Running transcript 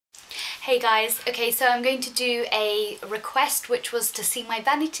Hey guys, okay, so I'm going to do a request which was to see my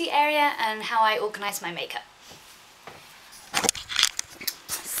vanity area and how I organise my makeup.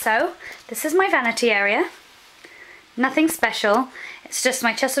 So, this is my vanity area. Nothing special, it's just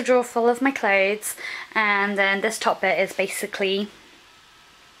my chest of drawers full of my clothes, and then this top bit is basically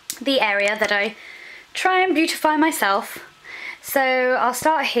the area that I try and beautify myself. So I'll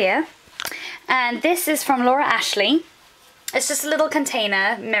start here, and this is from Laura Ashley. It's just a little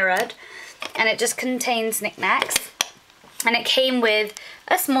container, mirrored, and it just contains knickknacks. And it came with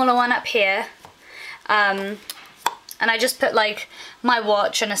a smaller one up here. And I just put like my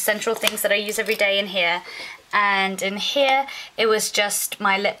watch and essential things that I use every day in here. And in here, it was just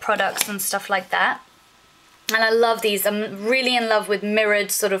my lip products and stuff like that. And I love these. I'm really in love with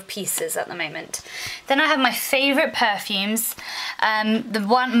mirrored sort of pieces at the moment. Then I have my favourite perfumes.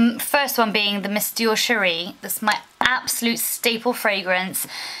 The first one being the Miss Dior Cherie. This is my absolute staple fragrance.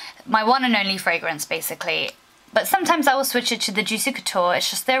 My one and only fragrance, basically. But sometimes I will switch it to the Juicy Couture. It's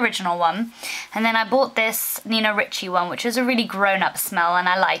just the original one. And then I bought this Nina Ricci one, which is a really grown-up smell, and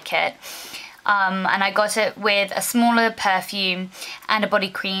I like it. And I got it with a smaller perfume and a body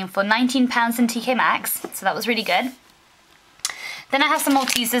cream for £19 in TK Maxx, so that was really good. Then I have some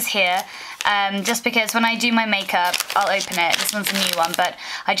Maltesers here, just because when I do my makeup, I'll open it. This one's a new one, but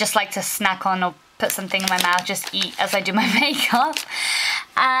I just like to snack on or put something in my mouth, just eat as I do my makeup.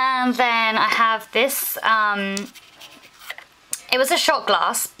 And then I have this, it was a shot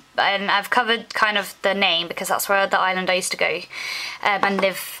glass, and I've covered kind of the name because that's where the island I used to go and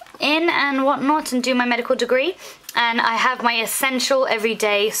live in and whatnot and do my medical degree. And I have my essential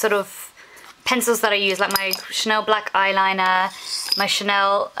everyday sort of pencils that I use, like my Chanel black eyeliner, my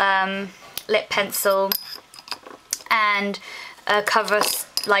Chanel lip pencil, and a cover,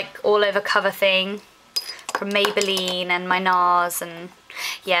 like all over cover thing from Maybelline, and my NARS, and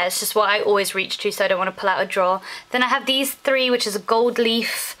yeah, it's just what I always reach to, so I don't want to pull out a drawer. Then I have these three, which is a gold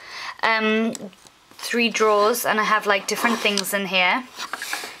leaf 3 drawers, and I have like different things in here.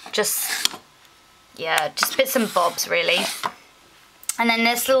 Just bits and bobs really. And then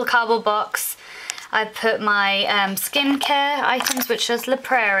this little cardboard box, I put my skincare items, which is La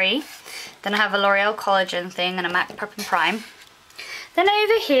Prairie. Then I have a L'Oreal collagen thing and a MAC Prep and Prime. Then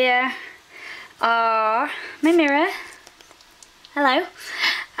over here are my mirror. Hello.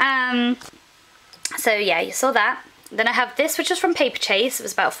 So yeah, you saw that. Then I have this, which is from Paper Chase. It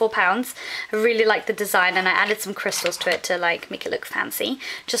was about £4. I really like the design, and I added some crystals to it to like make it look fancy.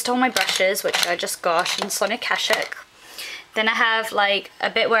 Just all my brushes, which I just got in Sonia Kashuk. Then I have like a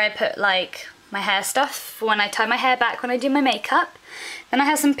bit where I put like my hair stuff for when I tie my hair back when I do my makeup. Then I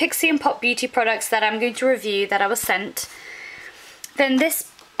have some Pixie and Pop Beauty products that I'm going to review that I was sent. Then this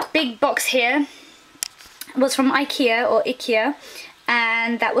big box here was from IKEA,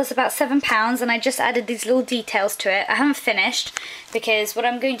 and that was about £7, and I just added these little details to it. I haven't finished because what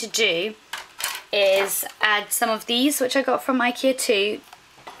I'm going to do is add some of these, which I got from IKEA too,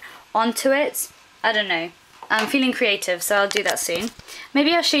 onto it. I don't know. I'm feeling creative, so I'll do that soon.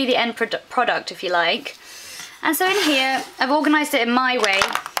 Maybe I'll show you the end product if you like. And so in here, I've organised it in my way.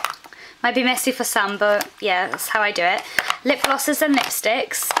 Might be messy for some, but yeah, that's how I do it. Lip glosses and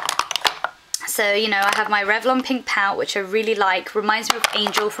lipsticks. So, you know, I have my Revlon Pink Pout, which I really like. Reminds me of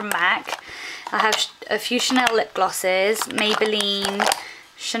Angel from MAC. I have a few Chanel lip glosses. Maybelline,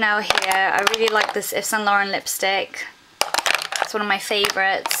 Chanel here. I really like this Yves Saint Laurent lipstick. It's one of my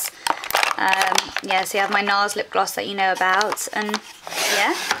favourites. Yeah, so you have my NARS lip gloss that you know about. And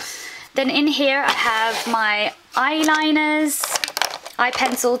yeah. Then in here I have my eyeliners, eye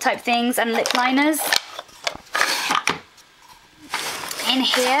pencil type things, and lip liners. In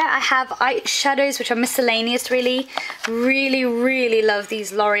here I have eyeshadows, which are miscellaneous really. Really love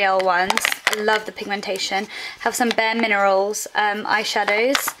these L'Oreal ones. I love the pigmentation. Have some Bare Minerals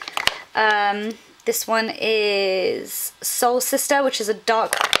eyeshadows. This one is Soul Sister, which is a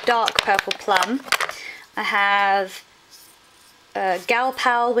dark purple plum. I have Gal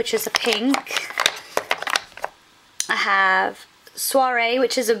Pal, which is a pink. I have Soiree,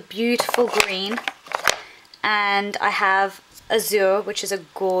 which is a beautiful green. And I have Azure, which is a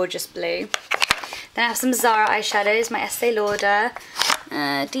gorgeous blue. Then I have some Zara eyeshadows, my Estee Lauder.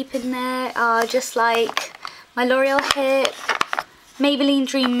 Deep in there are just like my L'Oreal Hip, Maybelline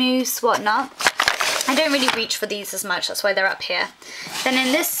Dream Mousse, whatnot. I don't really reach for these as much, that's why they're up here. Then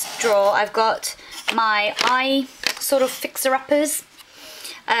in this drawer I've got my eye sort of fixer-uppers,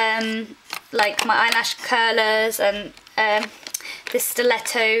 like my eyelash curlers, and this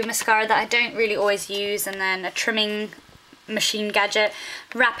stiletto mascara that I don't really always use, and then a trimming machine gadget,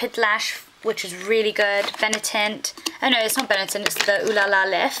 Rapid Lash, which is really good, Benetint, oh no, it's not Benetint, it's the Ooh La La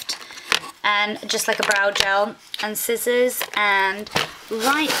Lift, and just like a brow gel and scissors, and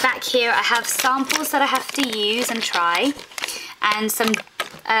right back here I have samples that I have to use and try, and some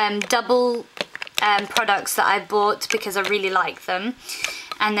double products that I bought because I really like them,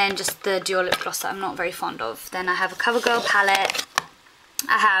 and then just the dual lip gloss that I'm not very fond of. Then I have a CoverGirl palette,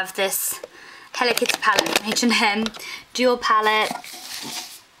 I have this Hello Kitty palette from H&M, dual palette,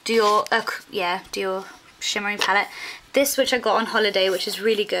 dual shimmering palette. This, which I got on holiday, which is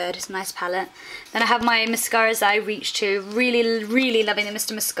really good, it's a nice palette. Then I have my mascaras that I reach to, really loving the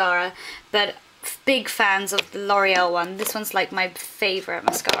Mr. Mascara, but big fans of the L'Oreal one. This one's like my favourite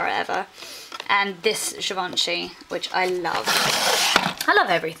mascara ever. And this Givenchy, which I love. I love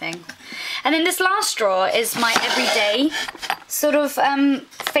everything. And then this last drawer is my everyday sort of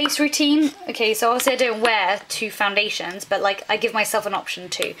face routine. Okay, so obviously I don't wear 2 foundations, but like I give myself an option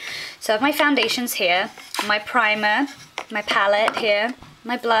too. So I have my foundations here, my primer, my palette here,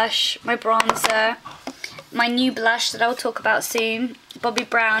 my blush, my bronzer, my new blush that I'll talk about soon, Bobbi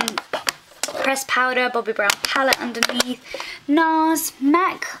Brown pressed powder, Bobbi Brown palette underneath, NARS,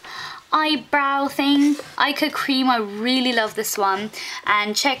 MAC eyebrow thing, Ico cream. I really love this one,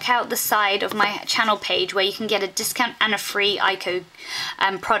 and check out the side of my channel page where you can get a discount and a free Ico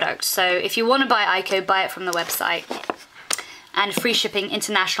product. So if you want to buy Ico, buy it from the website, and free shipping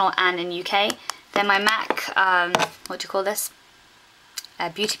international and in UK. Then my MAC, what do you call this?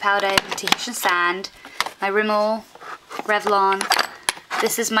 Beauty powder, Tahitian sand, my Rimmel Revlon.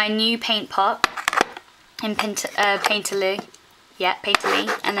 This is my new paint pot in Painterly. Yeah, Painterly.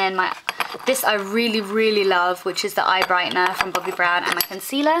 And then this I really love, which is the eye brightener from Bobbi Brown, and my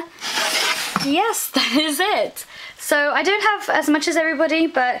concealer. Yes, that is it. So I don't have as much as everybody,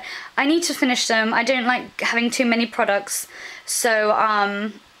 but I need to finish them. I don't like having too many products, so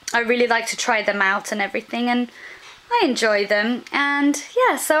I really like to try them out and everything, and I enjoy them. And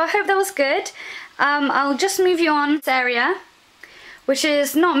yeah, so I hope that was good. I'll just move you on to this area, which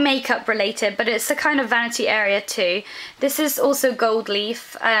is not makeup related, but it's a kind of vanity area too. This is also gold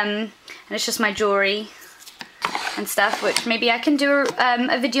leaf, and it's just my jewellery and stuff, which maybe I can do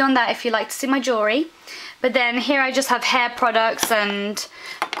a video on that if you like to see my jewellery. But then here I just have hair products and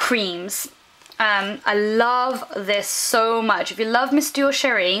creams. I love this so much. If you love Miss Dior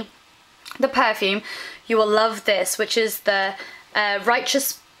Cherie, the perfume, you will love this, which is the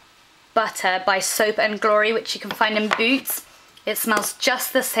Righteous Butter by Soap and Glory, which you can find in Boots. It smells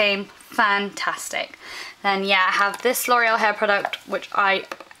just the same, fantastic. Then yeah, I have this L'Oreal hair product, which I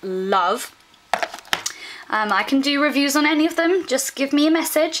love. I can do reviews on any of them, just give me a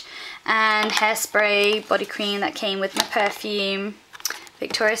message. And hairspray, body cream that came with my perfume,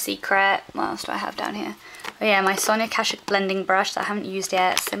 Victoria's Secret. What else do I have down here? Oh yeah, my Sonia Kashuk blending brush that I haven't used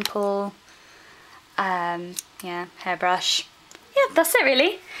yet, simple. Yeah, hairbrush. Yeah, that's it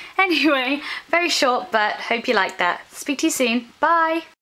really. Anyway, very short, but hope you like that. Speak to you soon. Bye!